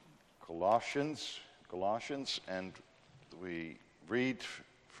Colossians, and we read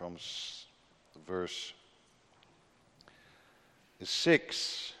from verse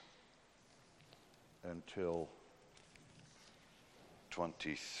 6 until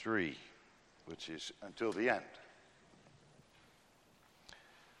 23, which is until the end.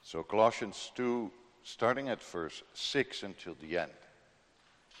 So Colossians 2, starting at verse 6 until the end.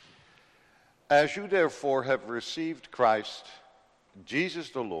 As you therefore have received Christ, Jesus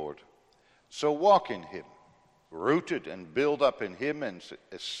the Lord, so walk in him, rooted and built up in him and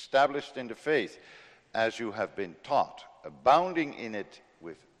established in the faith, as you have been taught, abounding in it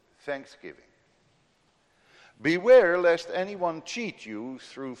with thanksgiving. Beware lest anyone cheat you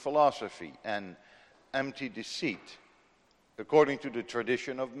through philosophy and empty deceit, according to the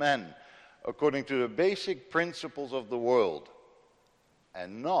tradition of men, according to the basic principles of the world,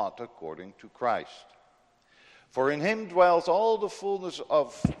 and not according to Christ. For in him dwells all the fullness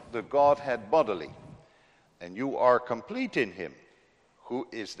of the Godhead bodily, and you are complete in him, who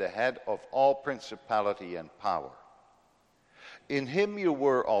is the head of all principality and power. In him you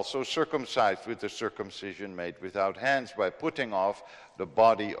were also circumcised with the circumcision made without hands, by putting off the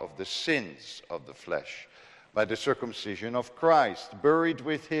body of the sins of the flesh, by the circumcision of Christ, buried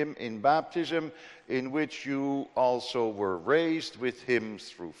with him in baptism, in which you also were raised with him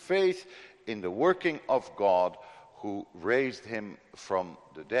through faith in the working of God, who raised him from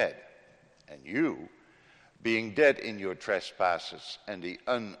the dead. And you, being dead in your trespasses and the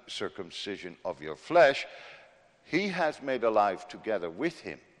uncircumcision of your flesh, he has made alive together with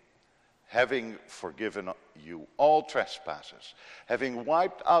him, having forgiven you all trespasses, having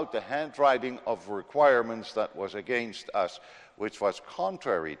wiped out the handwriting of requirements that was against us, which was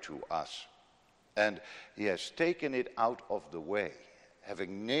contrary to us. And he has taken it out of the way,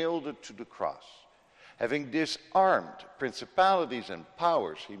 having nailed it to the cross. Having disarmed principalities and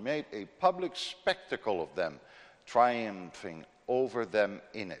powers, he made a public spectacle of them, triumphing over them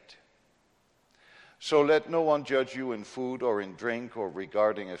in it. So let no one judge you in food or in drink or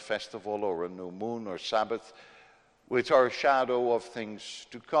regarding a festival or a new moon or Sabbath, which are a shadow of things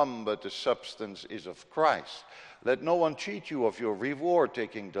to come, but the substance is of Christ. Let no one cheat you of your reward,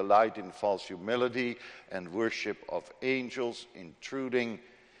 taking delight in false humility and worship of angels, intruding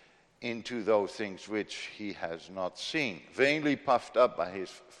into those things which he has not seen, vainly puffed up by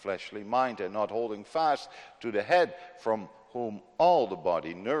his fleshly mind, and not holding fast to the head, from whom all the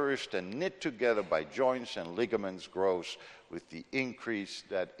body, nourished and knit together by joints and ligaments, grows with the increase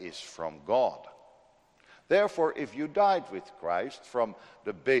that is from God. Therefore, if you died with Christ from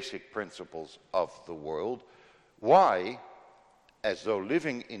the basic principles of the world, why, as though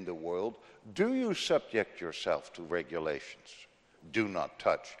living in the world, do you subject yourself to regulations? Do not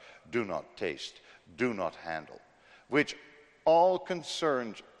touch, do not taste, do not handle, which all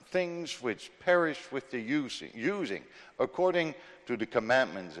concern things which perish with the using, according to the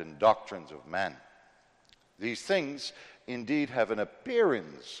commandments and doctrines of man. These things indeed have an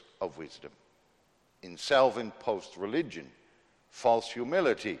appearance of wisdom, in self-imposed religion, false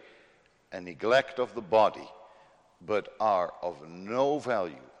humility, and neglect of the body, but are of no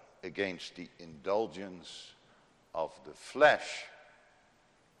value against the indulgence of the flesh.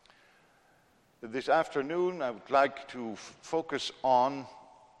 This afternoon, I would like to focus on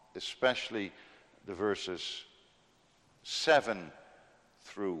especially the verses 7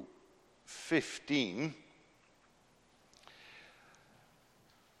 through 15,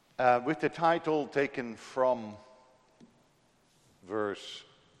 with the title taken from verse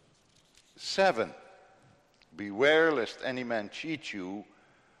 7. Beware lest any man cheat you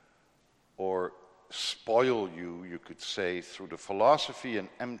or spoil you, you could say, through the philosophy and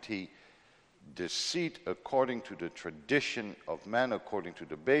empty deceit, according to the tradition of man, according to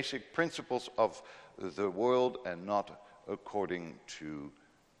the basic principles of the world, and not according to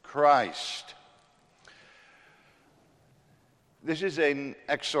Christ. This is an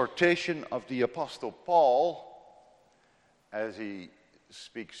exhortation of the Apostle Paul as he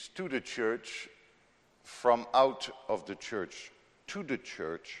speaks to the church, from out of the church to the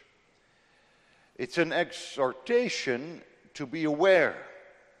church. It's an exhortation to be aware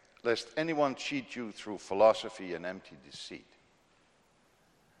lest anyone cheat you through philosophy and empty deceit.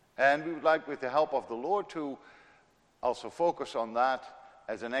 And we would like, with the help of the Lord, to also focus on that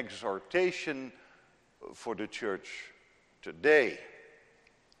as an exhortation for the church today.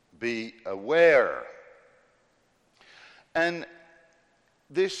 Be aware. And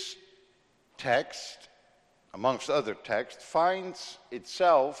this text, amongst other texts, finds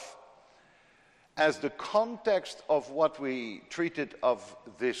itself as the context of what we treated of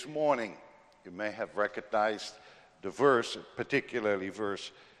this morning. You may have recognized the verse, particularly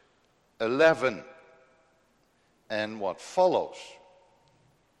verse 11 and what follows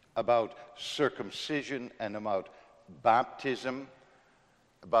about circumcision and about baptism,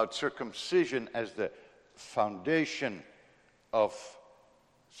 about circumcision as the foundation of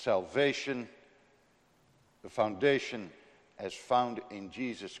salvation, the foundation as found in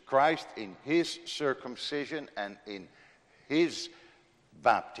Jesus Christ, in his circumcision and in his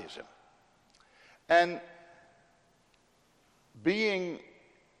baptism. And being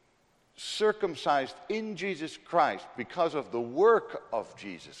circumcised in Jesus Christ because of the work of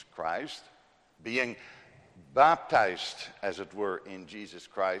Jesus Christ, being baptized, as it were, in Jesus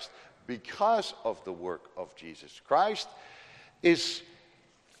Christ because of the work of Jesus Christ, is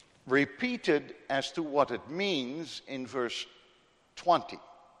repeated as to what it means in verse 20.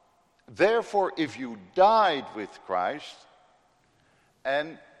 Therefore, if you died with Christ,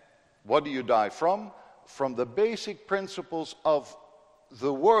 and what do you die from? From the basic principles of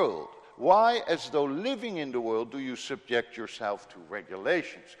the world. Why, as though living in the world, do you subject yourself to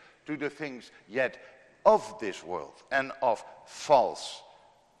regulations, to the things yet of this world and of false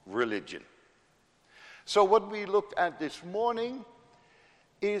religion? So what we looked at this morning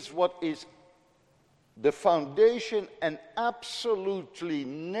is what is the foundation and absolutely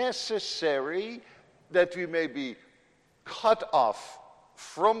necessary that we may be cut off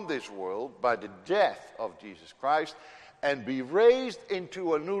from this world by the death of Jesus Christ and be raised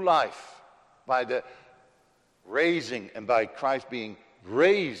into a new life by the raising and by Christ being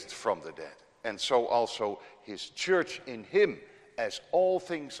raised from the dead. And so also his church in him, as all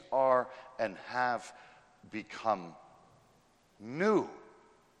things are and have become new.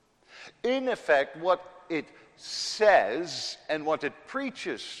 In effect, what it says and what it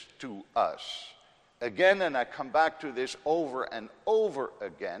preaches to us, again, and I come back to this over and over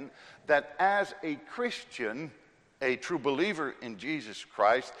again, that as a Christian, a true believer in Jesus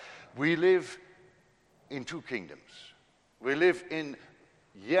Christ, we live in two kingdoms. We live in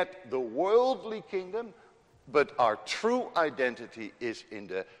yet the worldly kingdom, but our true identity is in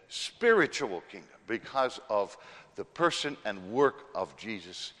the spiritual kingdom because of the person and work of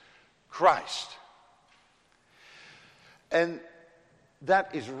Jesus Christ. And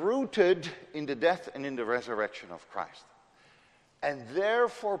that is rooted in the death and in the resurrection of Christ. And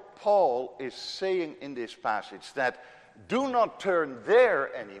therefore Paul is saying in this passage that do not turn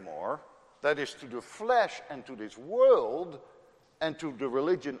there anymore, that is to the flesh and to this world and to the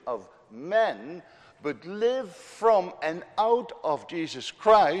religion of men, but live from and out of Jesus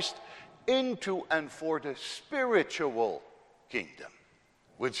Christ into and for the spiritual kingdom,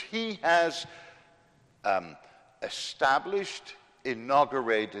 which he has established,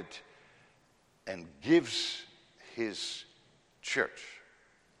 inaugurated, and gives his church.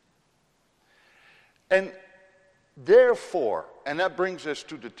 And therefore, and that brings us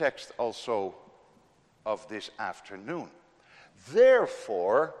to the text also of this afternoon,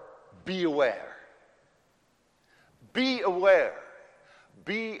 therefore, be aware. Be aware.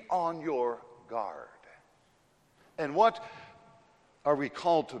 Be on your guard. And what are we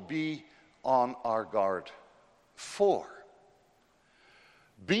called to be on our guard for?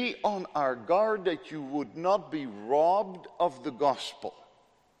 Be on our guard that you would not be robbed of the gospel,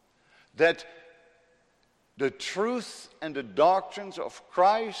 that the truth and the doctrines of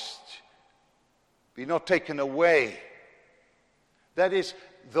Christ be not taken away. That is,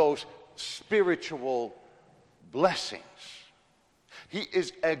 those spiritual blessings. He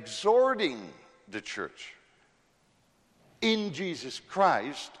is exhorting the church in Jesus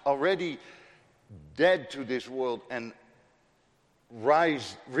Christ, already dead to this world and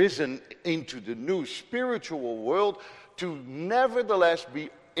risen into the new spiritual world, to nevertheless be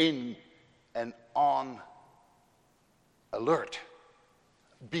in and on alert.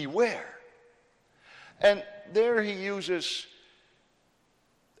 Beware. And there he uses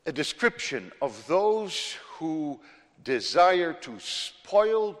a description of those who desire to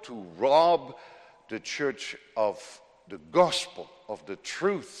spoil, to rob the church of the gospel, of the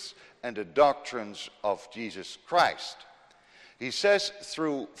truths and the doctrines of Jesus Christ. He says,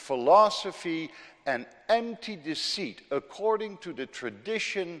 through philosophy and empty deceit, according to the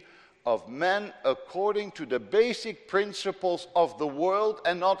tradition of men, according to the basic principles of the world,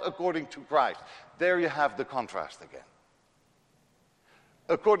 and not according to Christ. There you have the contrast again.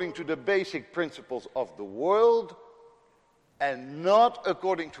 According to the basic principles of the world, and not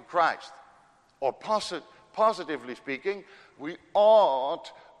according to Christ. Or positively speaking, we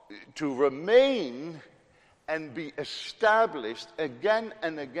ought to remain and be established again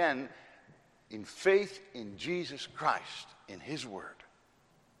and again in faith in Jesus Christ, in his word.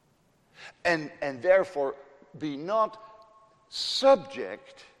 And therefore be not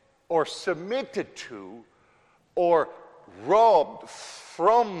subject or submitted to or robbed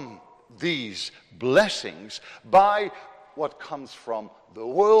from these blessings by what comes from the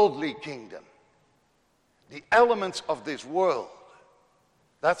worldly kingdom, the elements of this world.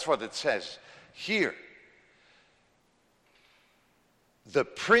 That's what it says here. The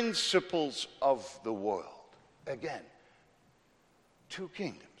principles of the world. Again, two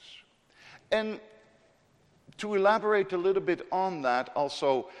kingdoms. And to elaborate a little bit on that,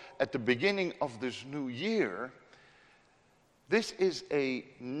 also at the beginning of this new year, this is a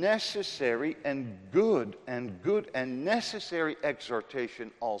necessary and good and necessary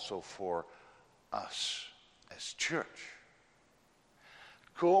exhortation also for us as church.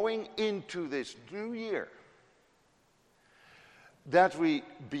 Going into this new year, that we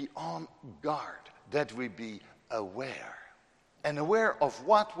be on guard, that we be aware. And aware of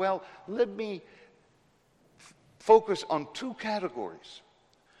what? Well, let me focus on two categories.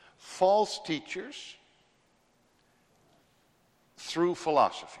 False teachers through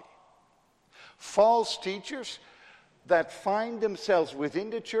philosophy. False teachers that find themselves within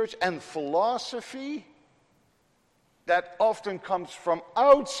the church, and philosophy that often comes from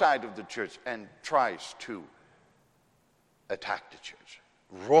outside of the church and tries to attack the church,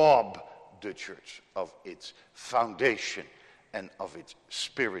 rob the church of its foundation and of its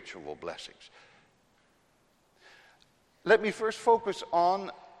spiritual blessings. Let me first focus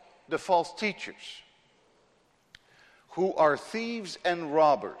on the false teachers, who are thieves and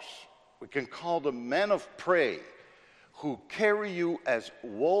robbers. We can call them men of prey, who carry you as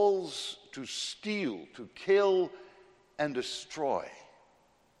wolves to steal, to kill, and destroy.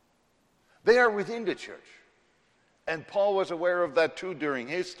 They are within the church. And Paul was aware of that too during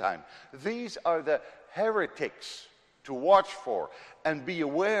his time. These are the heretics to watch for and be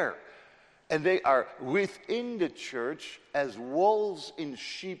aware. And they are within the church as wolves in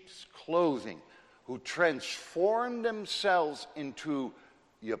sheep's clothing, who transform themselves into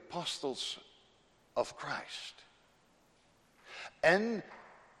the apostles of Christ. And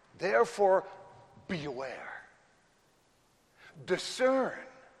therefore, be aware. Discern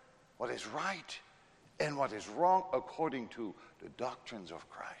what is right and what is wrong according to the doctrines of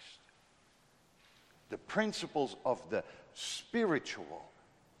Christ. The principles of the spiritual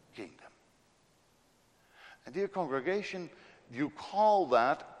kingdom. And dear congregation, you call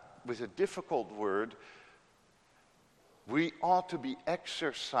that, with a difficult word, we ought to be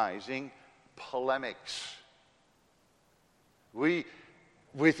exercising polemics.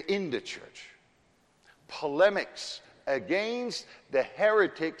 Within the church, polemics against the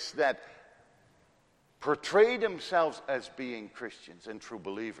heretics that portray themselves as being Christians and true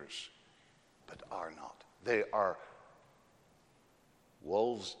believers, but are not. They are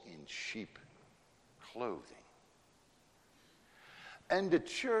wolves in sheep clothing. And the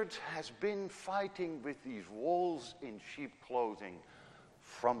church has been fighting with these wolves in sheep clothing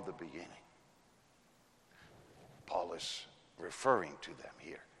from the beginning. Paul is referring to them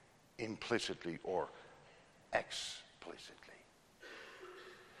here, implicitly or explicitly.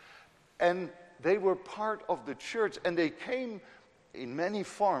 And they were part of the church, and they came in many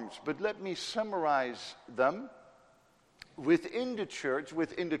forms, but let me summarize them. Within the church,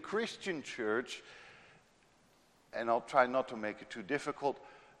 within the Christian church, and I'll try not to make it too difficult,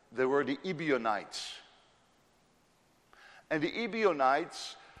 there were the Ebionites. And the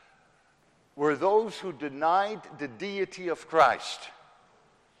Ebionites were those who denied the deity of Christ.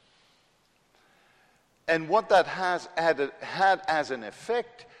 And what that had as an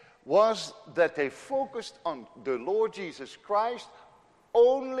effect was that they focused on the Lord Jesus Christ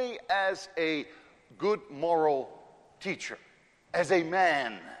only as a good moral teacher, as a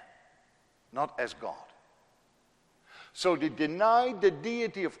man, not as God. So they denied the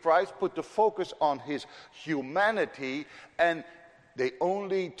deity of Christ, put the focus on his humanity, and they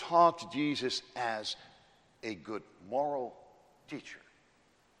only taught Jesus as a good moral teacher,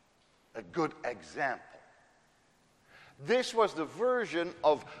 a good example. This was the version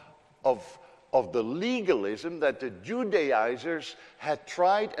of the legalism that the Judaizers had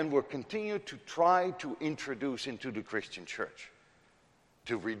tried and were continued to try to introduce into the Christian church,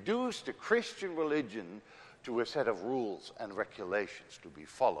 to reduce the Christian religion to a set of rules and regulations to be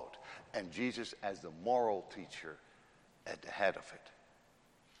followed, and Jesus as the moral teacher at the head of it.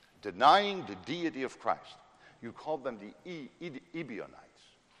 Denying the deity of Christ. You called them the Ebionites.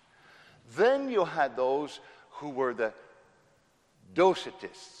 Then you had those who were the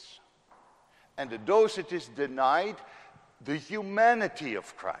Docetists. And the Docetists denied the humanity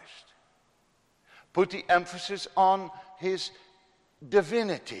of Christ, put the emphasis on his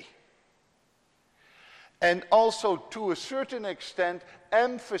divinity. and also to a certain extent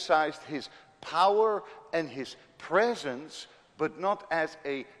emphasized his power and his presence, but not as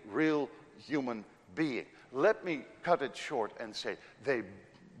a real human being. Let me cut it short and say they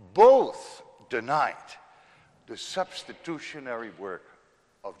both denied the substitutionary work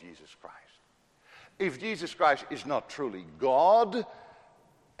of Jesus Christ. If Jesus Christ is not truly God,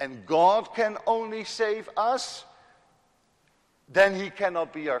 and God can only save us, then he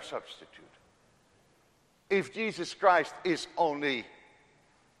cannot be our substitute. If Jesus Christ is only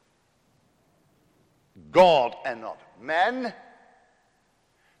God and not man,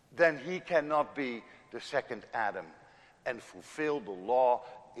 then he cannot be the second Adam and fulfill the law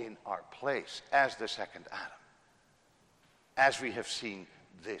in our place as the second Adam, as we have seen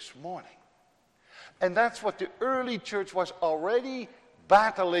this morning. And that's what the early church was already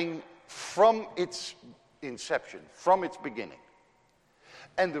battling from its inception, from its beginning.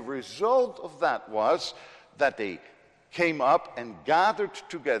 And the result of that was that they came up and gathered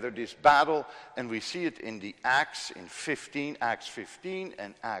together this battle, and we see it in the Acts in 15, Acts 15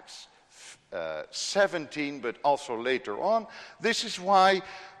 and Acts 17, but also later on. This is why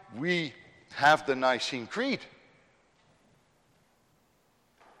we have the Nicene Creed.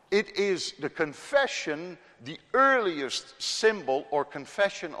 It is the confession, the earliest symbol or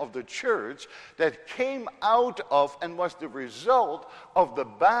confession of the church that came out of and was the result of the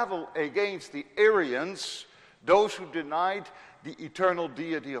battle against the Arians, those who denied the eternal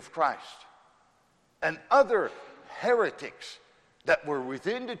deity of Christ, and other heretics that were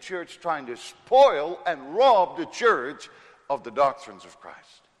within the church trying to spoil and rob the church of the doctrines of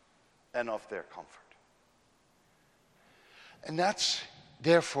Christ and of their comfort. And that's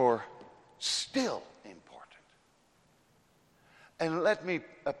therefore still important. And let me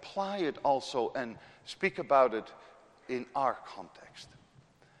apply it also and speak about it in our context.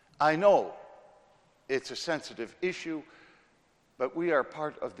 I know it's a sensitive issue, but we are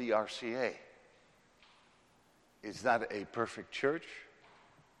part of the RCA. Is that a perfect church?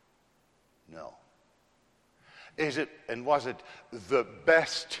 No. Is it, and was it the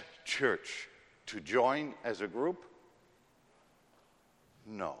best church to join as a group?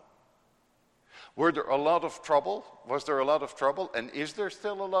 No. Were there a lot of trouble? Was there a lot of trouble? And is there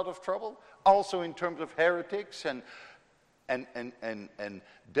still a lot of trouble? Also in terms of heretics and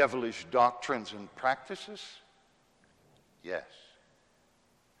devilish doctrines and practices? Yes.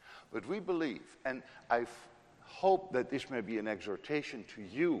 But we believe, and I hope that this may be an exhortation to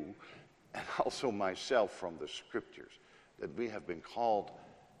you and also myself from the scriptures, that we have been called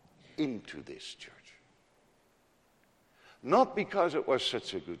into this church. Not because it was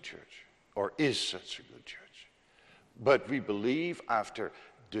such a good church, or is such a good church, but we believe after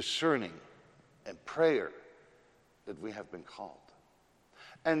discerning and prayer that we have been called.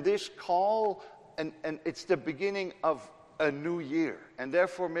 And this call, and it's the beginning of a new year, and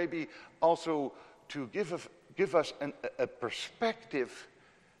therefore maybe also to give us a perspective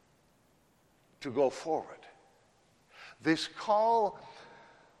to go forward. This call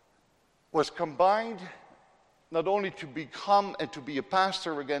was combined not only to become and to be a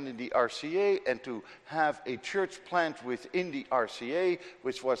pastor again in the RCA and to have a church plant within the RCA,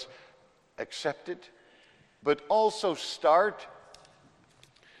 which was accepted, but also start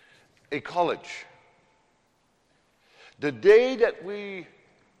a college. The day that we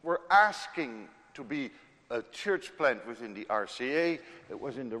were asking to be a church plant within the RCA, it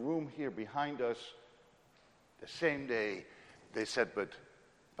was in the room here behind us. The same day they said, but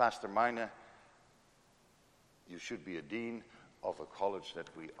Pastor Meine, you should be a dean of a college that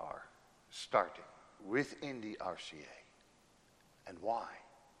we are starting within the RCA. And why?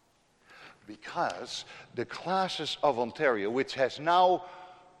 Because the Classes of Ontario, which has now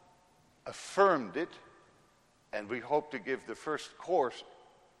affirmed it, and we hope to give the first course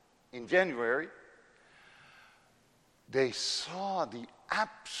in January, they saw the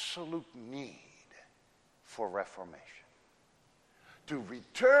absolute need for reformation. To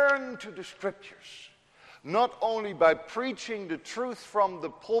return to the scriptures, not only by preaching the truth from the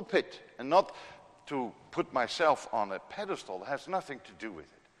pulpit, and not to put myself on a pedestal, it has nothing to do with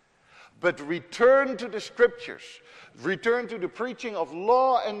it, but return to the scriptures, return to the preaching of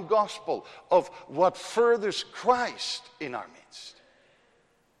law and gospel, of what furthers Christ in our midst.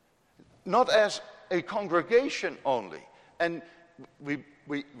 Not as a congregation only. And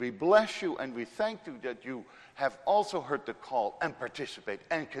we bless you and we thank you that you have also heard the call and participate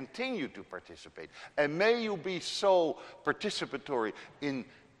and continue to participate. And may you be so participatory in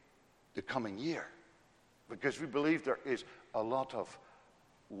the coming year, because we believe there is a lot of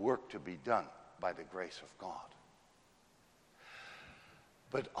work to be done by the grace of God.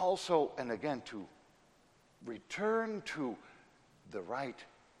 But also, and again, to return to the right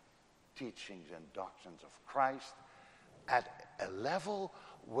teachings and doctrines of Christ at a level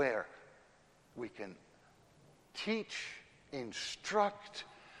where we can teach, instruct,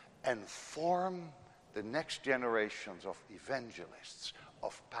 and form the next generations of evangelists,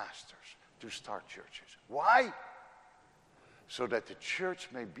 of pastors, to start churches. Why? So that the church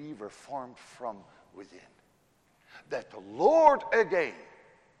may be reformed from within. That the Lord again,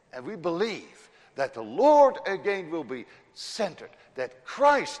 and we believe that the Lord again will be centered, that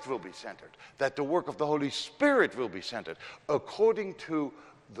Christ will be centered, that the work of the Holy Spirit will be centered, according to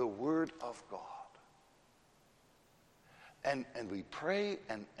the Word of God. And we pray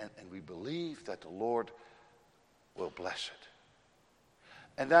and we believe that the Lord will bless it.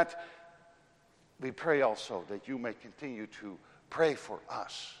 And that we pray also that you may continue to pray for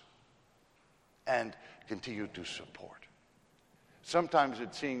us and continue to support. Sometimes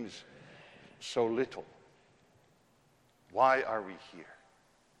it seems so little. Why are we here?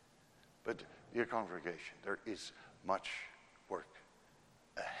 But, dear congregation, there is much work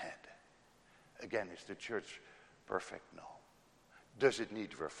ahead. Again, is the church perfect? No. Does it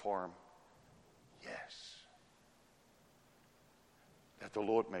need reform? Yes. That the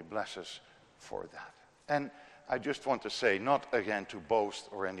Lord may bless us for that. And I just want to say, not again to boast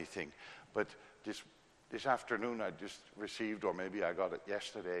or anything, but this afternoon I just received, or maybe I got it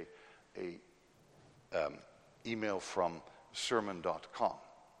yesterday, a email from sermon.com.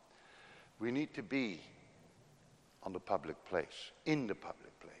 We need to be on the public place, in the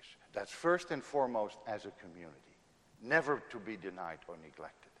public place. That's first and foremost as a community. Never to be denied or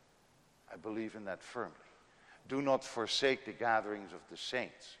neglected. I believe in that firmly. Do not forsake the gatherings of the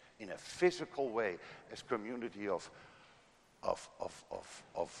saints in a physical way as community of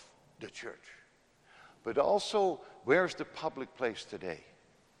the church. But also, where's the public place today?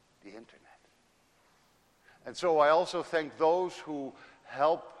 The internet. And so I also thank those who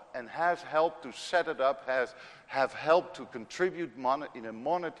help and has helped to set it up, have helped to contribute in a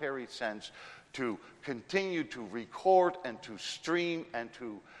monetary sense to continue to record and to stream and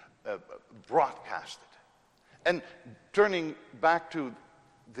to broadcast it. And turning back to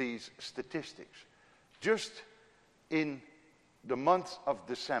these statistics, just in the month of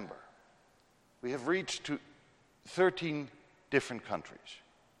December, we have reached to 13 different countries.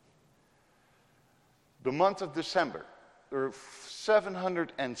 The month of December, there are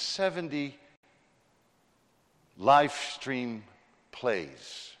 770 live stream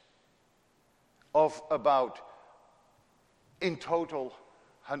plays of about, in total,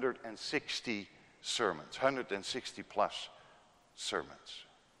 160 sermons, 160 plus sermons.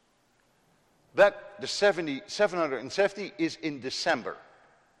 That, the 770 is in December,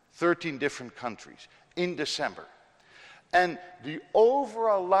 13 different countries, in December. And the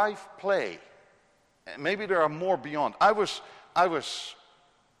overall live play, maybe there are more beyond. I was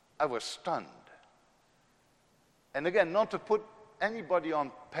stunned. And again, not to put anybody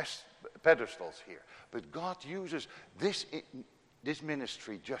on pedestals here, but God uses this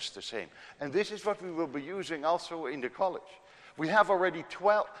ministry just the same. And this is what we will be using also in the college. We have already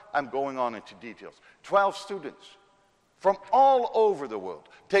 12, I'm going on into details, 12 students from all over the world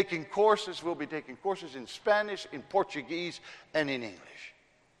taking courses. We'll be taking courses in Spanish, in Portuguese, and in English,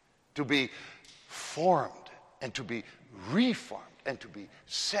 to be formed and to be reformed and to be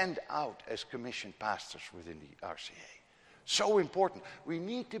sent out as commissioned pastors within the RCA. So important. We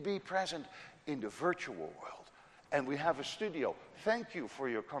need to be present in the virtual world. And we have a studio. Thank you for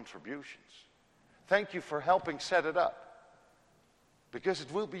your contributions. Thank you for helping set it up. Because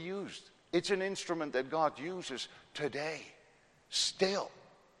it will be used. It's an instrument that God uses today, still,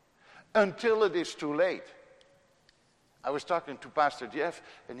 until it is too late. I was talking to Pastor Jeff,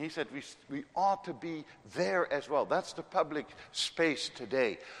 and he said we ought to be there as well. That's the public space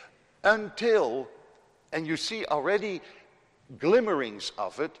today. Until, and you see already glimmerings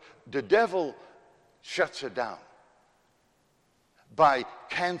of it, the devil shuts it down by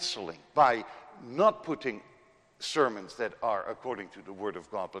canceling, by not putting sermons that are according to the Word of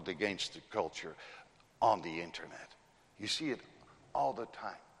God but against the culture on the internet. You see it all the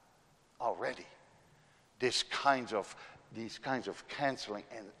time already. These kinds of canceling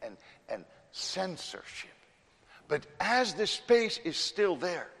and censorship. But as the space is still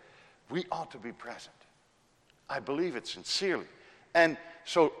there, we ought to be present. I believe it sincerely. And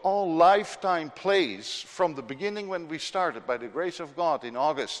so all lifetime plays from the beginning when we started, by the grace of God in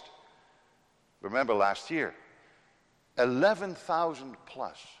August, remember last year, 11,000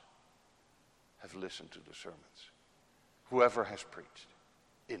 plus have listened to the sermons. Whoever has preached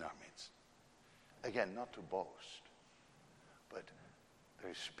in our midst. Again, not to boast, but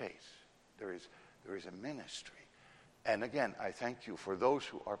there is space. There is There is a ministry. And again, I thank you for those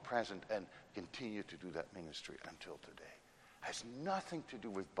who are present and continue to do that ministry until today. Has nothing to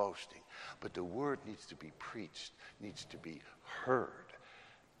do with boasting, but the word needs to be preached, needs to be heard,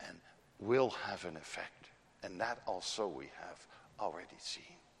 and will have an effect. And that also we have already seen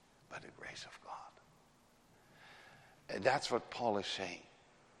by the grace of God. And that's what Paul is saying.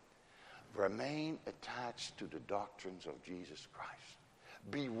 Remain attached to the doctrines of Jesus Christ.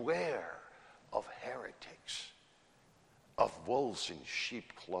 Beware of heretics, of wolves in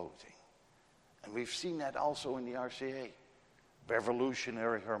sheep clothing. And we've seen that also in the RCA.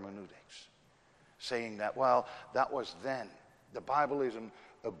 Revolutionary hermeneutics. Saying that, well, that was then. The Bible is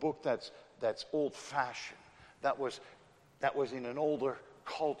a book that's old-fashioned. That was in an older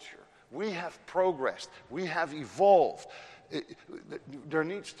culture. We have progressed. We have evolved. There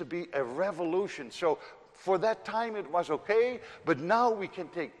needs to be a revolution. So for that time it was okay, but now we can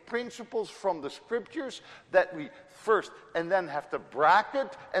take principles from the scriptures that we first and then have to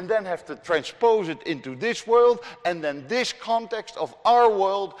bracket and then have to transpose it into this world, and then this context of our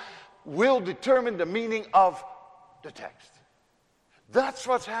world will determine the meaning of the text. That's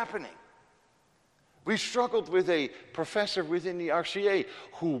what's happening. We struggled with a professor within the RCA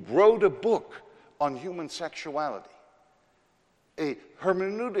who wrote a book on human sexuality. A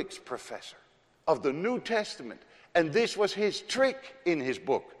hermeneutics professor of the New Testament. And this was his trick in his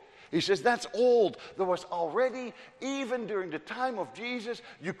book. He says, that's old. There was already, even during the time of Jesus,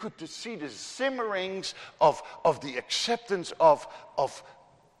 you could see the simmerings of the acceptance of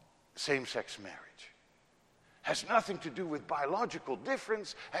same-sex marriage. Has nothing to do with biological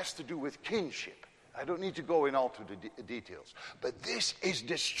difference, has to do with kinship. I don't need to go in all to the details. But this is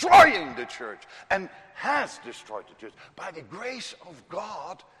destroying the church and has destroyed the church. By the grace of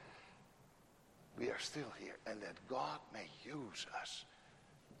God, we are still here, and that God may use us.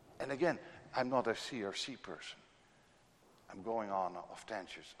 And again, I'm not a CRC person. I'm going on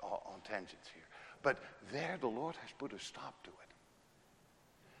tangents here. But there the Lord has put a stop to it.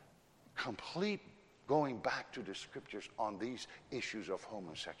 Complete going back to the scriptures on these issues of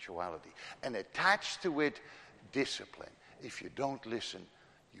homosexuality. And attached to it, discipline. If you don't listen,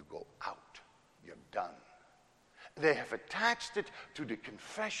 you go out. You're done. They have attached it to the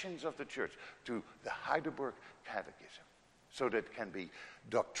confessions of the church, to the Heidelberg Catechism, so that it can be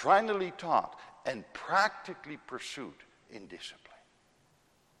doctrinally taught and practically pursued in discipline.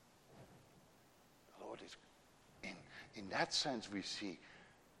 The Lord is, in that sense, we see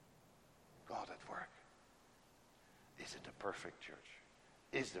God at work. Is it a perfect church?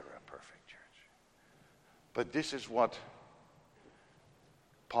 Is there a perfect church? But this is what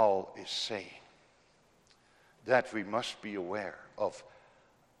Paul is saying. That we must be aware of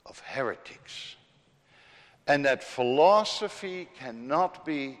heretics. And that philosophy cannot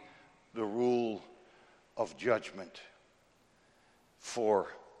be the rule of judgment for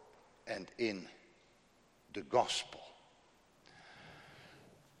and in the gospel.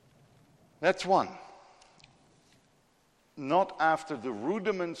 That's one. Not after the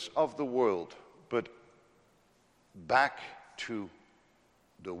rudiments of the world, but back to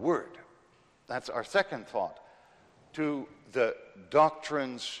the Word. That's our second thought. To the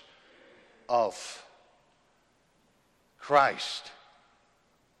doctrines of Christ.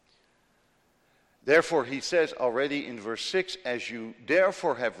 Therefore, he says already in verse 6, as you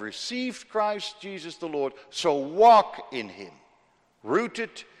therefore have received Christ Jesus the Lord, so walk in him,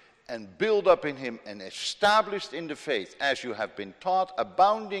 rooted and build up in him and established in the faith, as you have been taught,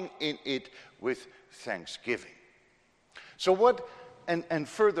 abounding in it with thanksgiving. So what, and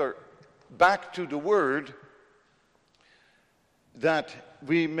further back to the word, that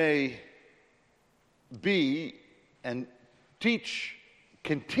we may be and teach,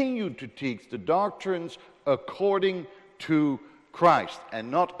 continue to teach the doctrines according to Christ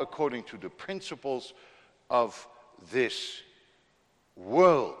and not according to the principles of this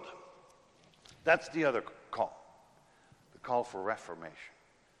world. That's the other call, the call for reformation.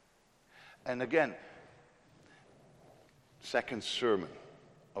 And again, second sermon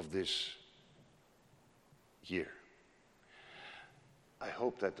of this year. I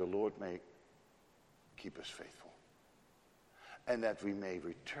hope that the Lord may keep us faithful and that we may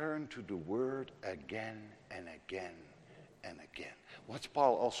return to the Word again and again and again. What's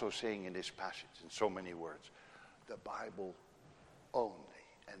Paul also saying in this passage in so many words? The Bible only,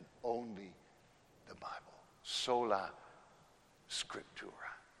 and only the Bible. Sola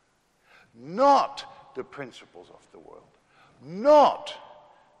Scriptura. Not the principles of the world. Not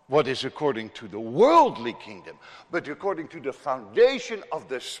what is according to the worldly kingdom, but according to the foundation of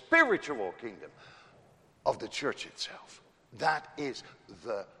the spiritual kingdom of the church itself. That is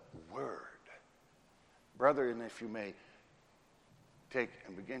the Word. Brethren, if you may take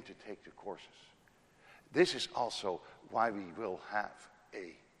and begin to take the courses. This is also why we will have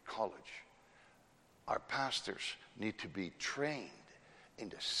a college. Our pastors need to be trained in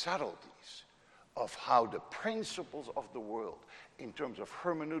the subtleties of how the principles of the world, in terms of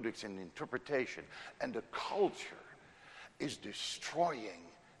hermeneutics and interpretation, and the culture, is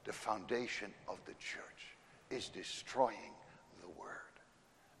destroying the foundation of the church, is destroying the word.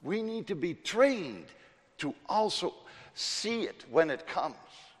 We need to be trained to also see it when it comes,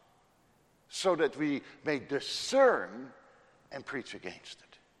 so that we may discern and preach against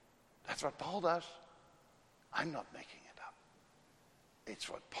it. That's what Paul does. I'm not making it up. It's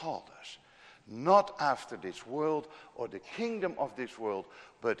what Paul does. Not after this world or the kingdom of this world,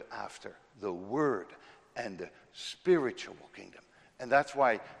 but after the word and the spiritual kingdom. And that's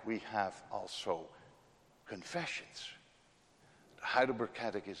why we have also confessions. The Heidelberg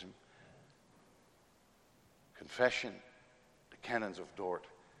Catechism, Confession, the Canons of Dort,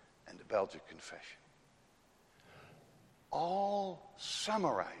 and the Belgic Confession. All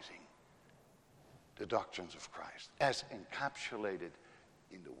summarizing the doctrines of Christ as encapsulated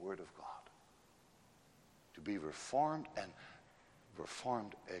in the Word of God. To be reformed and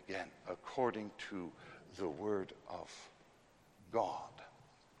reformed again according to the Word of God.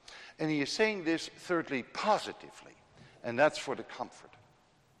 And he is saying this, thirdly, positively, and that's for the comfort.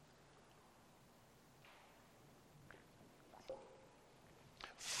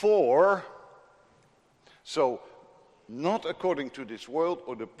 So not according to this world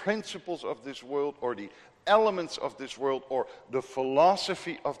or the principles of this world or the elements of this world or the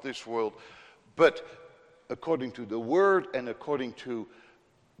philosophy of this world, but according to the word and according to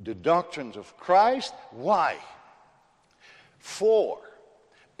the doctrines of Christ. Why? For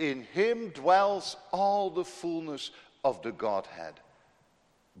in him dwells all the fullness of the Godhead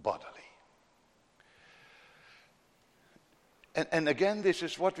bodily. And again, this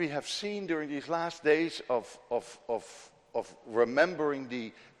is what we have seen during these last days of remembering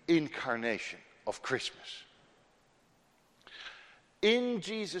the incarnation of Christmas. In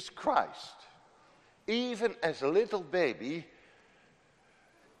Jesus Christ, even as a little baby,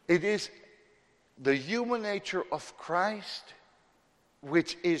 it is the human nature of Christ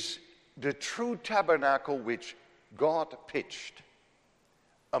which is the true tabernacle which God pitched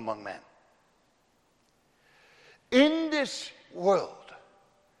among men. In this world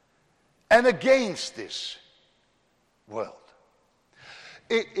and against this world.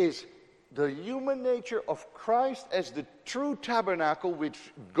 It is the human nature of Christ as the true tabernacle which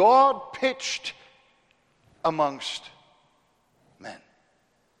God pitched amongst men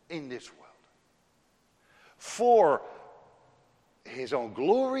in this world. For his own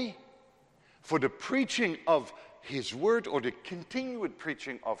glory, for the preaching of his word or the continued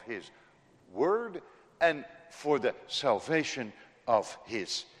preaching of his word, and for the salvation of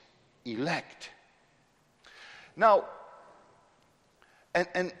his elect. Now,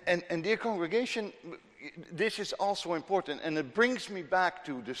 and dear congregation, this is also important, and it brings me back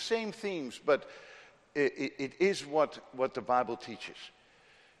to the same themes, but it is what the Bible teaches.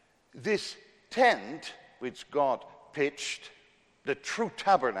 This tent which God pitched, the true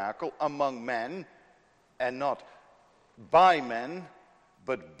tabernacle among men, and not by men,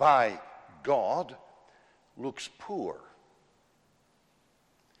 but by God, looks poor,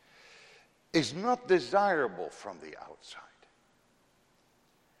 is not desirable from the outside.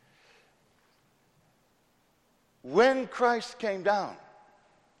 When Christ came down,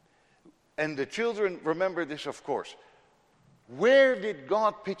 and the children remember this, of course, where did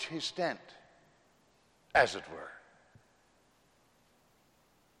God pitch his tent, as it were?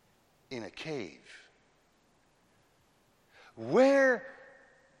 In a cave. Where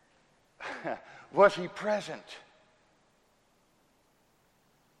was he present?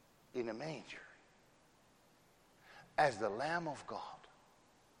 In a manger, as the Lamb of God.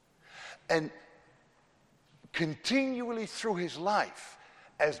 And continually through his life,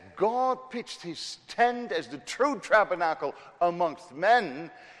 as God pitched his tent as the true tabernacle amongst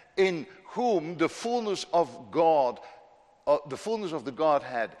men, in whom the fullness of God, the fullness of the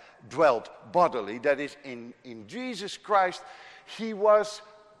Godhead dwelt bodily, that is, in Jesus Christ, he was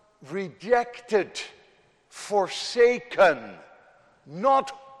rejected, forsaken,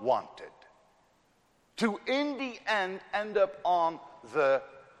 not wanted, to in the end up on the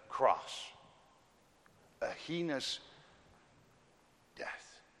cross. A heinous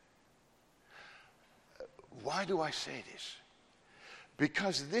death. Why do I say this?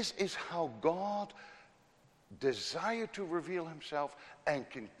 Because this is how God desired to reveal himself and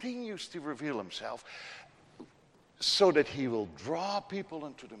continues to reveal himself, so that he will draw people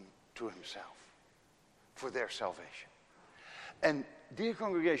to himself. for their salvation. And dear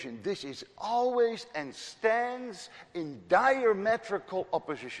congregation, this is always and stands in diametrical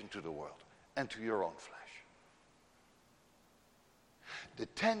opposition to the world and to your own flesh. The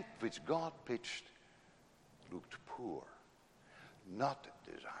tent which God pitched looked poor, not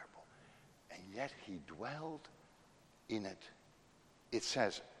desirable, and yet he dwelled in it. It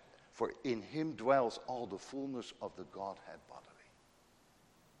says, for in him dwells all the fullness of the Godhead bodily.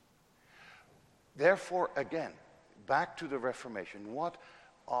 Therefore, again, back to the Reformation, what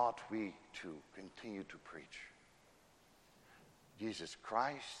ought we to continue to preach? Jesus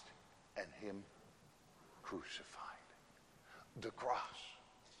Christ and him crucified. The cross.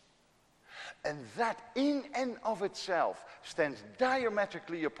 And that in and of itself stands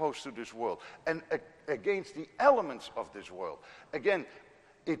diametrically opposed to this world and against the elements of this world. Again,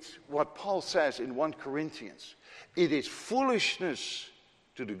 it's what Paul says in 1 Corinthians. It is foolishness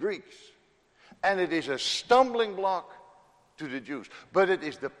to the Greeks, and it is a stumbling block to the Jews. But it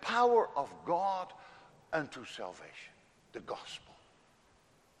is the power of God unto salvation, the gospel.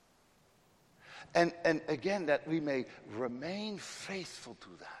 And again, that we may remain faithful to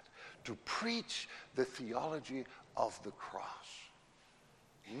that, to preach the theology of the cross,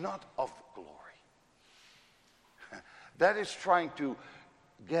 not of glory. That is trying to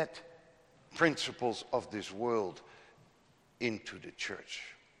get principles of this world into the church.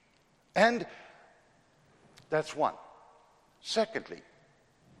 And that's one. Secondly,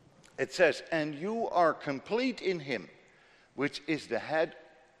 it says, and you are complete in him, which is the head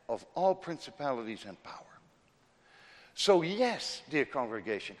of all principalities and power. So yes, dear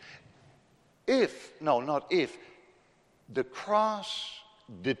congregation, the cross,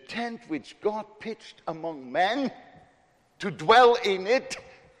 the tent which God pitched among men, to dwell in it,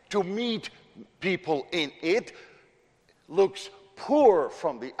 to meet people in it, looks poor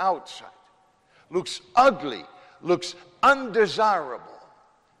from the outside, looks ugly, looks undesirable.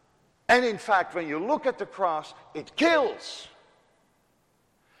 And in fact, when you look at the cross, it kills.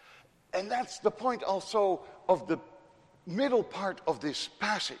 And that's the point also of the middle part of this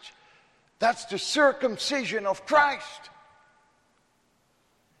passage. That's the circumcision of Christ.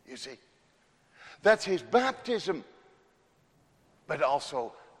 You see, that's his baptism, but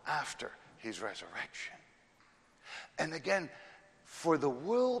also after his resurrection. And again, for the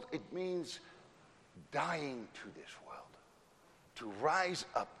world, it means dying to this world, to rise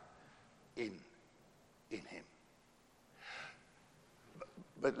up in him.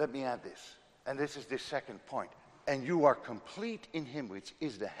 But let me add this, and this is the second point. And you are complete in him, which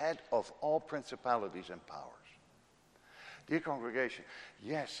is the head of all principalities and powers. Dear congregation,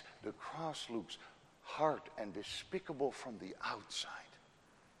 yes, the cross looks hard and despicable from the outside.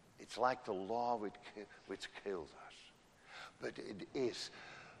 It's like the law which kills us. But it is,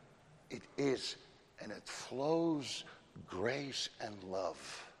 and it flows grace and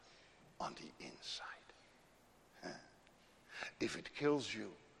love on the inside. If it kills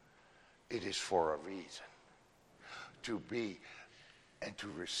you, it is for a reason. To be and to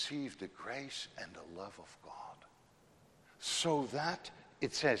receive the grace and the love of God. So that,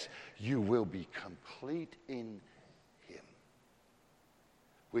 it says, you will be complete in him,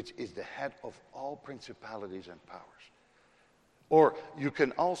 which is the head of all principalities and powers. Or you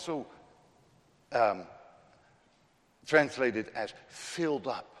can also translate it as filled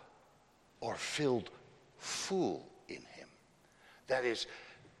up or filled full in him. That is,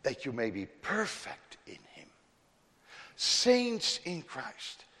 that you may be perfect in him. Saints in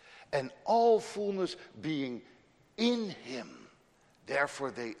Christ, and all fullness being in him, therefore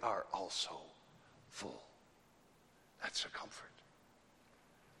they are also full. That's the comfort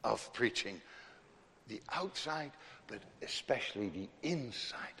of preaching the outside, but especially the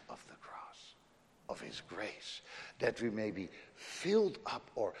inside of the cross, of his grace, that we may be filled up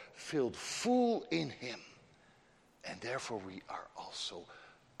or filled full in him, and therefore we are also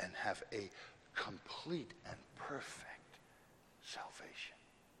and have a complete and perfect salvation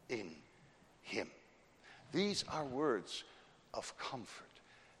in him. These are words of comfort.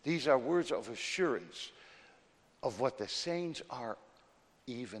 These are words of assurance of what the saints are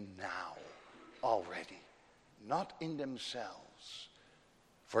even now already. Not in themselves,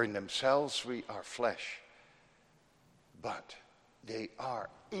 for in themselves we are flesh, but they are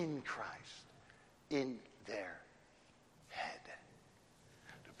in Christ, in their head.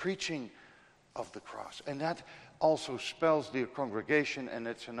 The preaching of the cross. And that also spells, dear congregation, and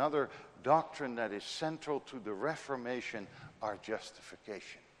it's another doctrine that is central to the Reformation, our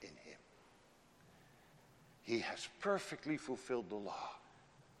justification in him. He has perfectly fulfilled the law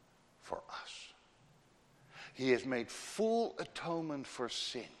for us. He has made full atonement for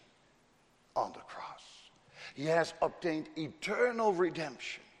sin on the cross. He has obtained eternal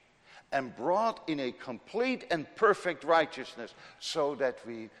redemption and brought in a complete and perfect righteousness so that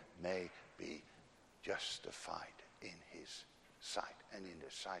we may be justified in his sight and in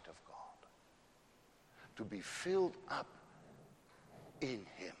the sight of God. To be filled up in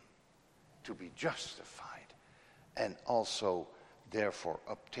him, to be justified, and also therefore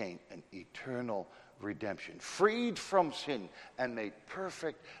obtain an eternal redemption, freed from sin and made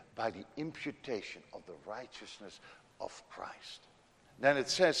perfect by the imputation of the righteousness of Christ. Then it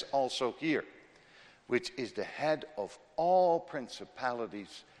says also here, which is the head of all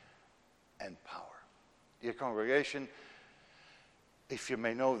principalities and power. Dear congregation, if you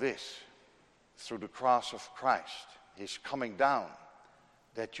may know this, through the cross of Christ, his coming down,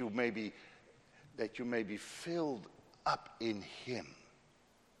 that you may be filled up in him.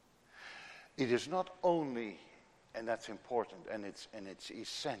 It is not only, and that's important, and it's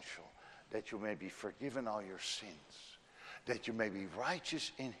essential, that you may be forgiven all your sins, that you may be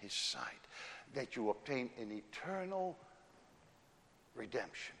righteous in his sight, that you obtain an eternal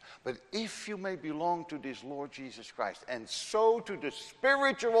redemption. But if you may belong to this Lord Jesus Christ, and so to the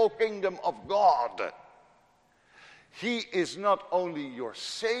spiritual kingdom of God, he is not only your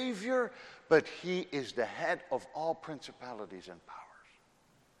Savior, but he is the head of all principalities and powers,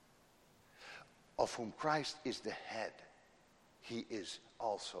 of whom Christ is the head. He is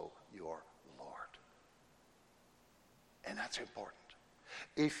also your Lord. And that's important.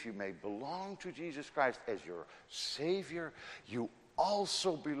 If you may belong to Jesus Christ as your Savior, you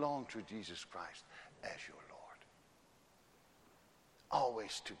also belong to Jesus Christ as your Lord.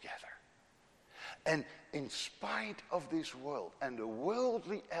 Always together. And in spite of this world and the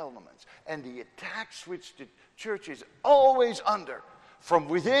worldly elements and the attacks which the church is always under, from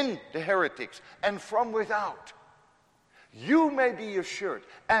within the heretics and from without, you may be assured,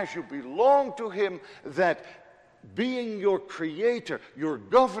 as you belong to him, that being your creator, your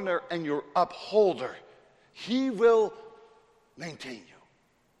governor, and your upholder, he will maintain you.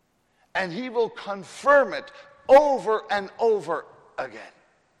 And he will confirm it over and over again.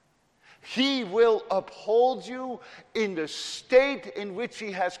 He will uphold you in the state in which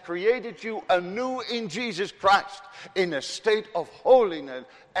he has created you anew in Jesus Christ, in a state of holiness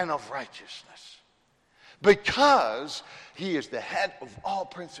and of righteousness. Because he is the head of all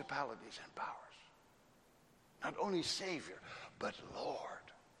principalities and powers. Not only Savior, but Lord.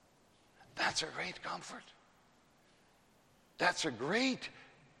 That's a great comfort. That's a great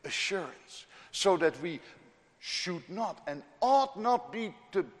assurance. So that we should not and ought not be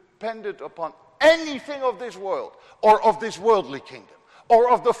dependent upon anything of this world, or of this worldly kingdom,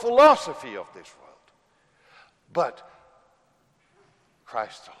 or of the philosophy of this world. But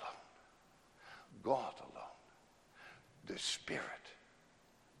Christ alone, God alone, the Spirit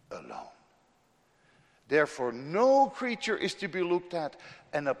alone. Therefore, no creature is to be looked at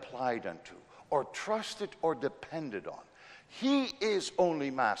and applied unto, or trusted or depended on. He is only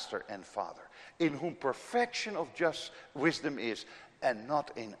Master and Father, in whom perfection of just wisdom is, and not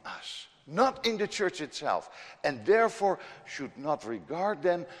in us, not in the church itself, and therefore should not regard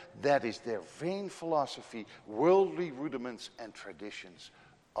them, that is their vain philosophy, worldly rudiments and traditions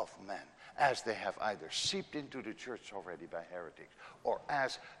of men, as they have either seeped into the church already by heretics, or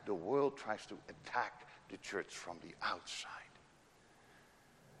as the world tries to attack the church from the outside.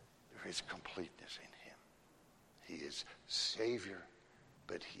 There is completeness in him. He is Savior,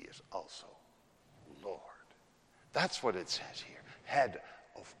 but he is also Lord. That's what it says here. Head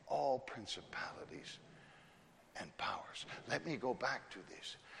of all principalities and powers. Let me go back to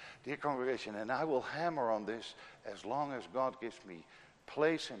this. Dear congregation, and I will hammer on this as long as God gives me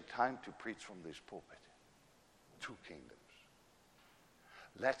place and time to preach from this pulpit. Two kingdoms.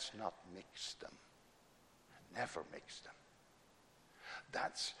 Let's not mix them. Never mix them.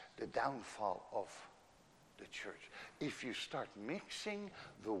 That's the downfall of the church. If you start mixing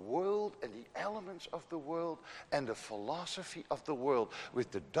the world and the elements of the world and the philosophy of the world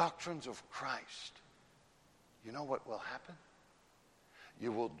with the doctrines of Christ, you know what will happen?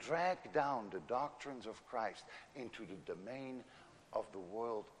 You will drag down the doctrines of Christ into the domain of the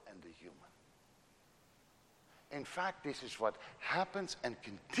world and the human. In fact, this is what happens and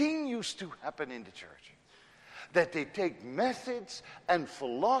continues to happen in the church. That they take methods and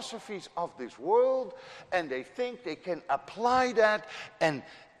philosophies of this world and they think they can apply that and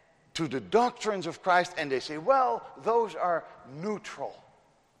to the doctrines of Christ, and they say, well, those are neutral.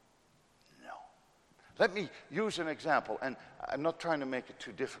 No. Let me use an example, and I'm not trying to make it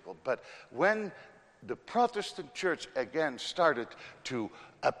too difficult, but when the Protestant church again started to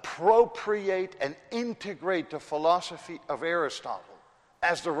appropriate and integrate the philosophy of Aristotle,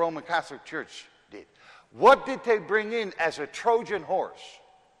 as the Roman Catholic Church did, What did they bring in as a Trojan horse?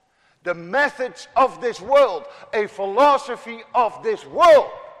 The methods of this world, a philosophy of this world.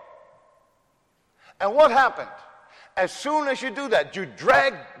 And what happened? As soon as you do that, you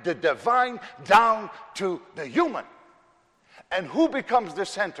drag the divine down to the human. And who becomes the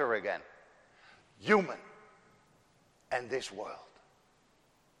center again? Human and this world.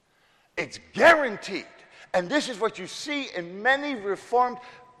 It's guaranteed. And this is what you see in many Reformed,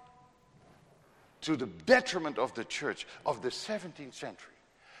 to the detriment of the church of the 17th century.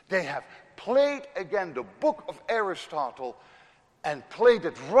 They have played again the book of Aristotle and played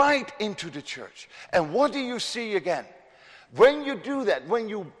it right into the church. And what do you see again? When you do that, when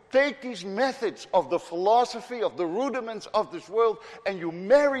you take these methods of the philosophy, of the rudiments of this world, and you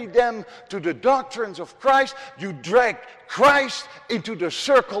marry them to the doctrines of Christ, you drag Christ into the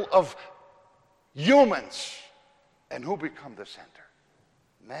circle of humans. And who become the center?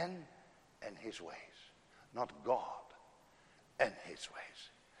 Man and his ways, not God and his ways.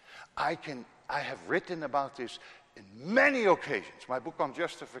 I have written about this in many occasions. My book on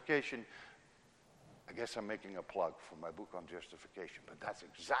justification, I guess I'm making a plug for my book on justification, but that's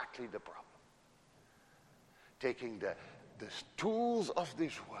exactly the problem. Taking the tools of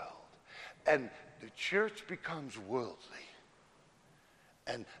this world, and the church becomes worldly,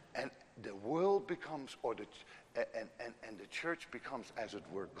 and the world becomes, and the church becomes, as it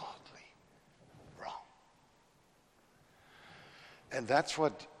were, godly. Wrong. And that's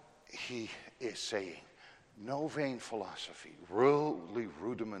what he is saying. No vain philosophy, worldly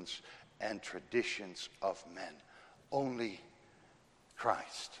rudiments and traditions of men. Only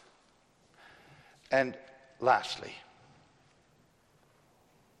Christ. And lastly,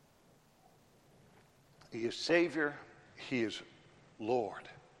 he is Savior, he is Lord.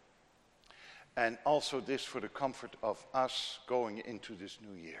 And also this for the comfort of us going into this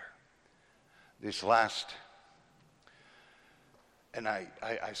new year. This last, and I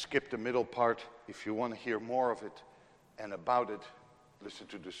skipped the middle part. If you want to hear more of it and about it, listen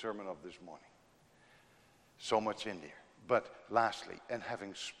to the sermon of this morning. So much in there. But lastly, and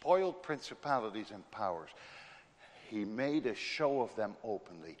having spoiled principalities and powers, he made a show of them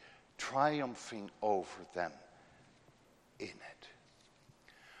openly, triumphing over them in it.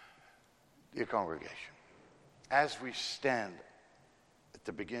 Dear congregation, as we stand at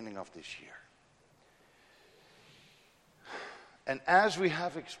the beginning of this year, and as we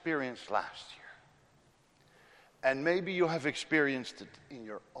have experienced last year, and maybe you have experienced it in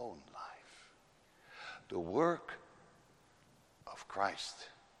your own life, the work of Christ,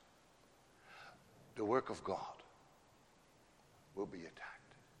 the work of God, will be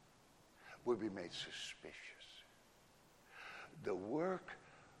attacked, will be made suspicious. The work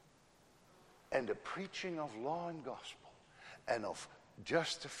and the preaching of law and gospel, and of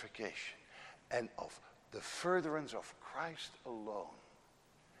justification, and of the furtherance of Christ alone,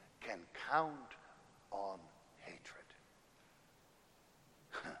 can count on hatred.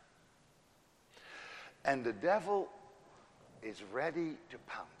 And the devil is ready to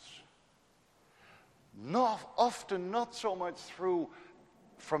pounce. Often not so much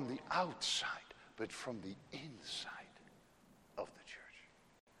from the outside, but from the inside of the church.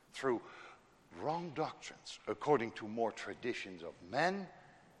 Through wrong doctrines, according to more traditions of men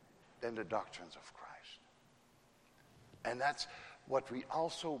than the doctrines of Christ. And that's what we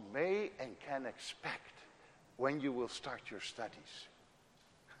also may and can expect when you will start your studies.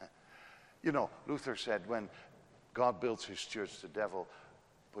 You know, Luther said when God builds his church, the devil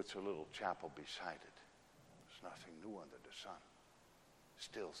puts a little chapel beside it. There's nothing new under the sun.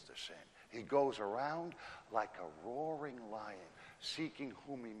 Still's the same. He goes around like a roaring lion, seeking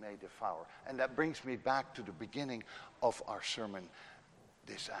whom he may devour. And that brings me back to the beginning of our sermon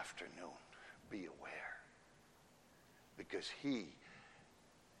this afternoon. Be aware. Because he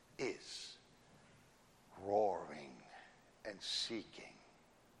is roaring and seeking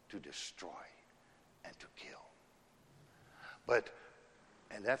to destroy and to kill.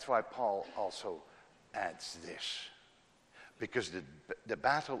 And that's why Paul also adds this. Because the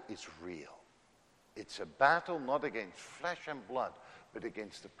battle is real. It's a battle not against flesh and blood, but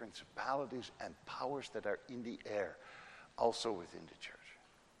against the principalities and powers that are in the air, also within the church,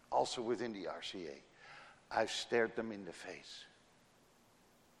 also within the RCA. I've stared them in the face.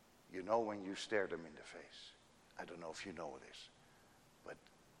 You know when you stare them in the face. I don't know if you know this, but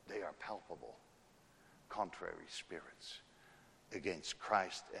they are palpable, contrary spirits against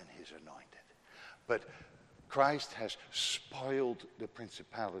Christ and his anointed. But Christ has spoiled the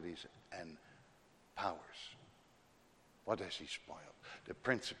principalities and powers. What has he spoiled? The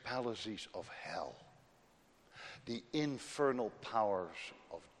principalities of hell, the infernal powers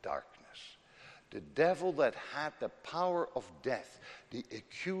of darkness, The devil that had the power of death, the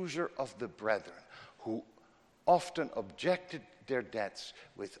accuser of the brethren, who often objected their deaths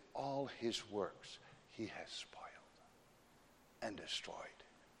with all his works, he has spoiled and destroyed.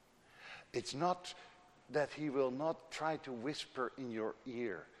 It's not that he will not try to whisper in your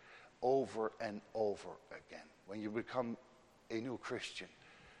ear over and over again when you become a new Christian.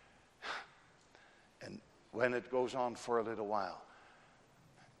 And when it goes on for a little while,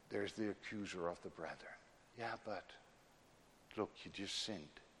 there's the accuser of the brethren. Yeah, but look, you just sinned.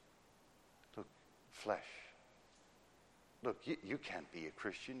 Look, flesh. Look, you can't be a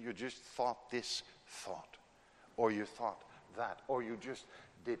Christian. You just thought this thought. Or you thought that. Or you just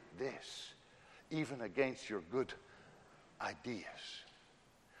did this. Even against your good ideas.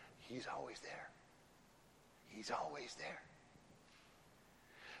 He's always there. He's always there.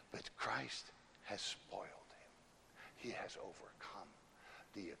 But Christ has spoiled him. He has overcome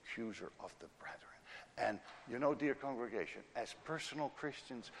the accuser of the brethren. And you know, dear congregation, as personal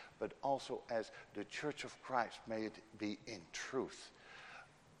Christians, but also as the Church of Christ, may it be in truth,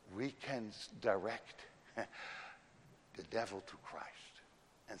 we can direct the devil to Christ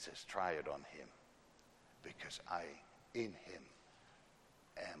and says, try it on him, because I, in him,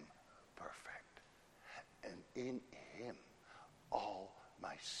 am perfect. And in him, all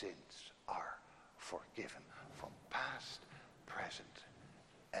my sins are forgiven from past, present,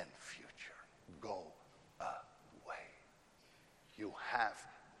 and future. Go away. You have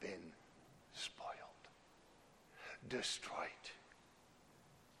been spoiled, destroyed,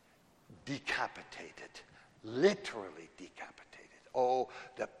 decapitated, literally decapitated. Oh,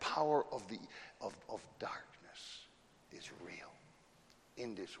 the power of darkness is real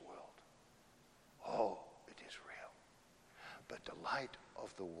in this world. Oh, it is real. But the light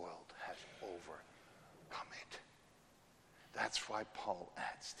of the world has overcome it. That's why Paul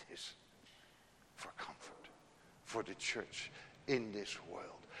adds this for comfort, for the church in this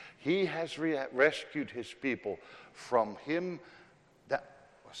world. He has rescued his people from him that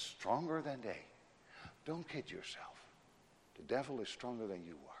was stronger than they. Don't kid yourself. The devil is stronger than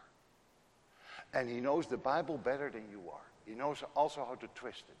you are. And he knows the Bible better than you are. He knows also how to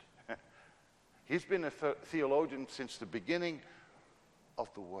twist it. He's been a theologian since the beginning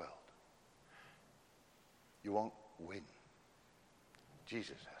of the world. You won't win. Jesus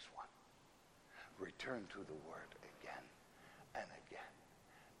has won. Return to the word again and again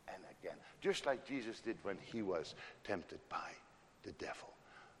and again. Just like Jesus did when he was tempted by the devil.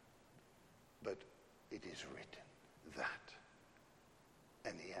 But it is written that.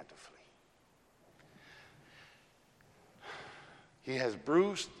 And he had to flee. He has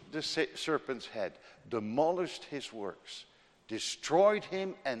bruised the serpent's head, demolished his works, destroyed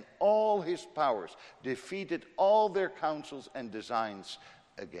him and all his powers, defeated all their counsels and designs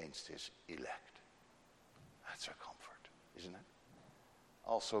against his elect. That's a comfort, isn't it?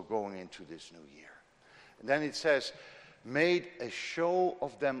 Also going into this new year. And then it says, made a show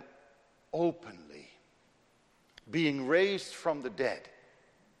of them openly, being raised from the dead.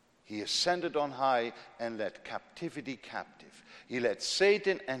 He ascended on high and led captivity captive. He led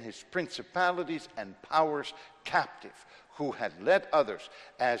Satan and his principalities and powers captive, who had led others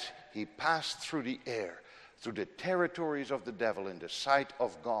as he passed through the air, through the territories of the devil in the sight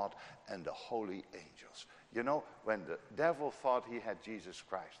of God and the holy angels. You know, when the devil thought he had Jesus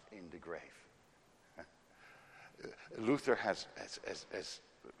Christ in the grave. Luther has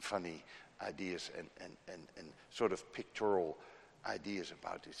funny ideas and sort of pictorial ideas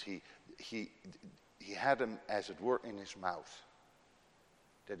about this. He had him, as it were, in his mouth.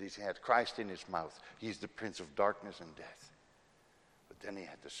 That is, he had Christ in his mouth. He's the prince of darkness and death. But then he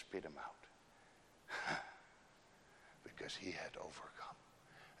had to spit him out. Because he had overcome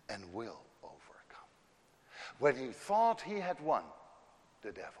and will overcome. When he thought he had won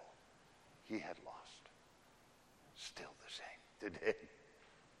the devil, he had lost. Still the same today.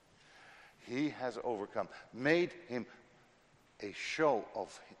 He has overcome, made him a show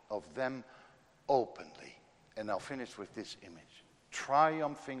of them openly. And I'll finish with this image.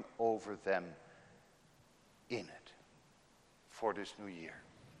 Triumphing over them in it for this new year.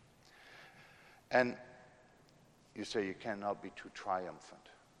 And you say you cannot be too triumphant.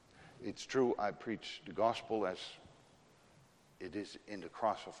 It's true, I preach the gospel as it is in the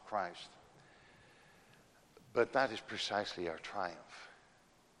cross of Christ. But that is precisely our triumph.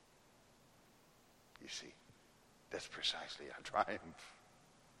 You see, that's precisely our triumph.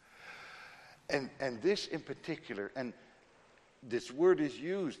 And this in particular, and this word is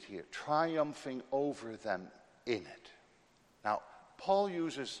used here, triumphing over them in it. Now, Paul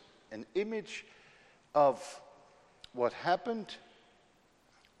uses an image of what happened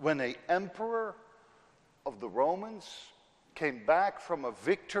when an emperor of the Romans came back from a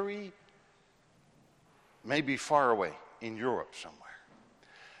victory, maybe far away in Europe somewhere.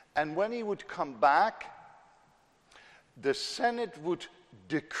 And when he would come back, the Senate would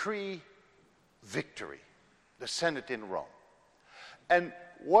decree victory, the Senate in Rome. And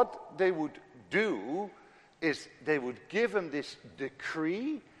what they would do is they would give him this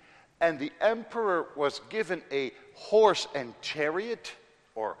decree, and the emperor was given a horse and chariot,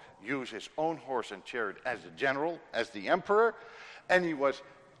 or use his own horse and chariot as a general, as the emperor, and he was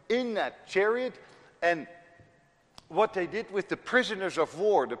in that chariot. And what they did with the prisoners of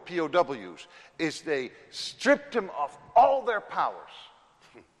war, the POWs, is they stripped them of all their powers,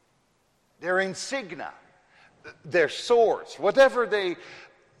 their insignia, their swords, whatever they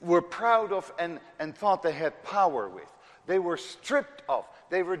were proud of and thought they had power with. They were stripped of,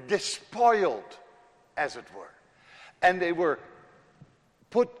 they were despoiled, as it were. And they were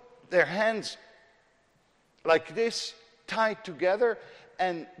put their hands like this, tied together,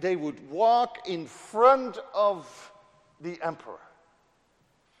 and they would walk in front of the emperor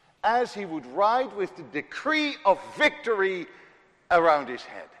as he would ride with the decree of victory around his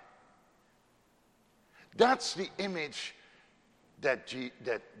head. That's the image that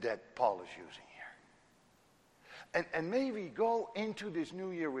Paul is using here. And may we go into this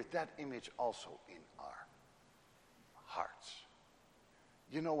new year with that image also in our hearts.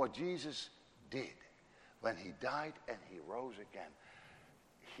 You know what Jesus did when he died and he rose again?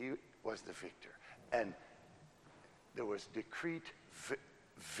 He was the victor. And there was decreed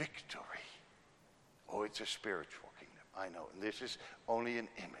victory. Oh, it's a spiritual kingdom, I know. And this is only an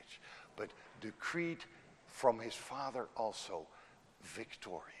image. But decreed from his Father also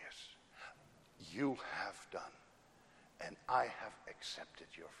victorious. You have done, and I have accepted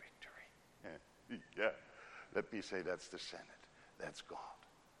your victory. Yeah, let me say that's the Senate. That's God.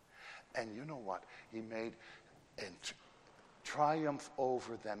 And you know what? He made and triumph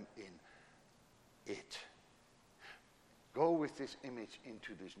over them in it. Go with this image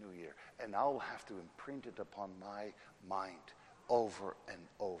into this new year, and I'll have to imprint it upon my mind over and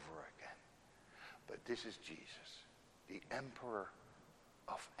over again. But this is Jesus, the Emperor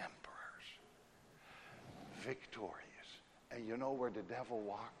of emperors, victorious. And you know where the devil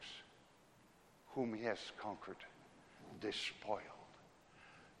walks? Whom he has conquered, despoiled.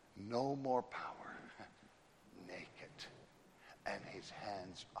 No more power, naked, and his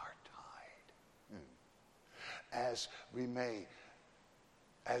hands are tied. As we may,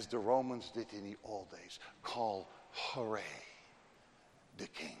 as the Romans did in the old days, call hooray, the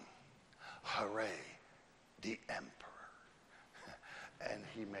king, hooray, the emperor. And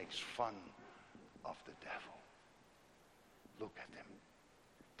he makes fun of the devil. Look at him,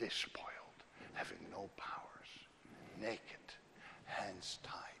 despoiled, having no powers, naked, hands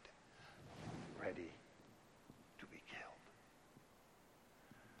tied, ready to be killed.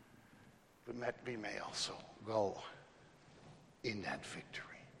 But we may also go in that victory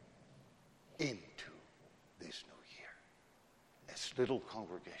into this new year as little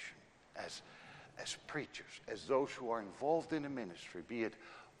congregation, as preachers, as those who are involved in a ministry, be it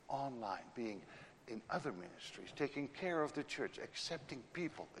online, being in other ministries, taking care of the church, accepting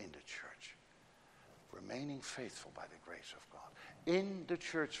people in the church, remaining faithful by the grace of God in the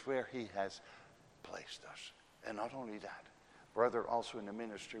church where he has placed us. And not only that, brother, also in the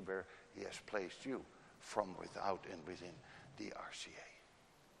ministry where he has placed you from without and within the RCA,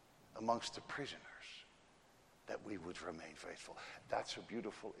 amongst the prisoners, that we would remain faithful. That's a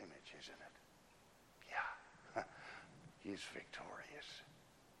beautiful image, isn't it? Yeah, he's victorious.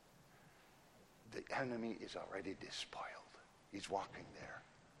 The enemy is already despoiled. He's walking there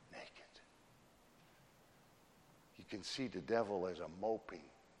naked. You can see the devil as a moping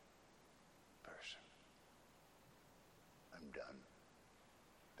person. I'm done.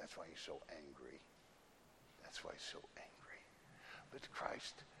 That's why he's so angry. That's why he's so angry. But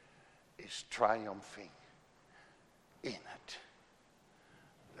Christ is triumphing in it.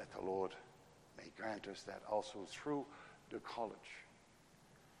 That the Lord may grant us that also through the college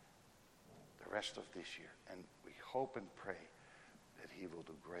the rest of this year. And we hope and pray that he will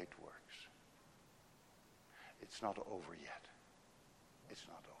do great works. It's not over yet. It's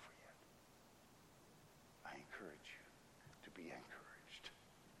not over yet. I encourage you to be encouraged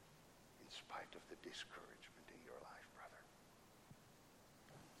in spite of the discouragement in your life, brother.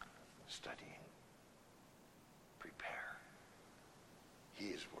 Studying. Prepare. He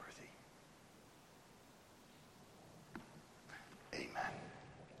is worthy. Amen.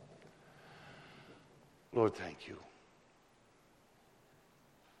 Lord, thank you.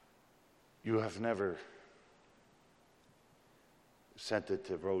 You have never said that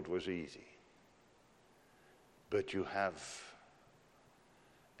the road was easy. But you have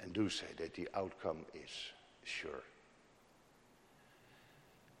and do say that the outcome is sure.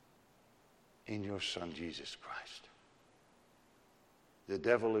 In your Son, Jesus Christ. The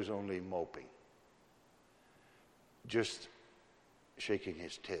devil is only moping, just shaking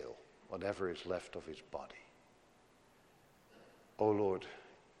his tail, whatever is left of his body. O Lord,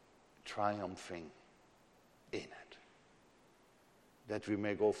 triumphing in it, that we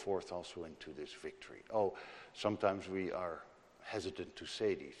may go forth also into this victory. Oh, sometimes we are hesitant to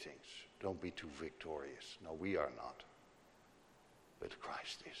say these things. Don't be too victorious. No, we are not. But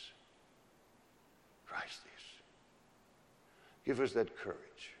Christ is. Christ is. Give us that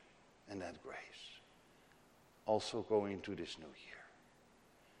courage and that grace. Also going into this new year.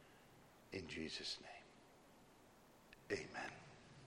 In Jesus' name. Amen.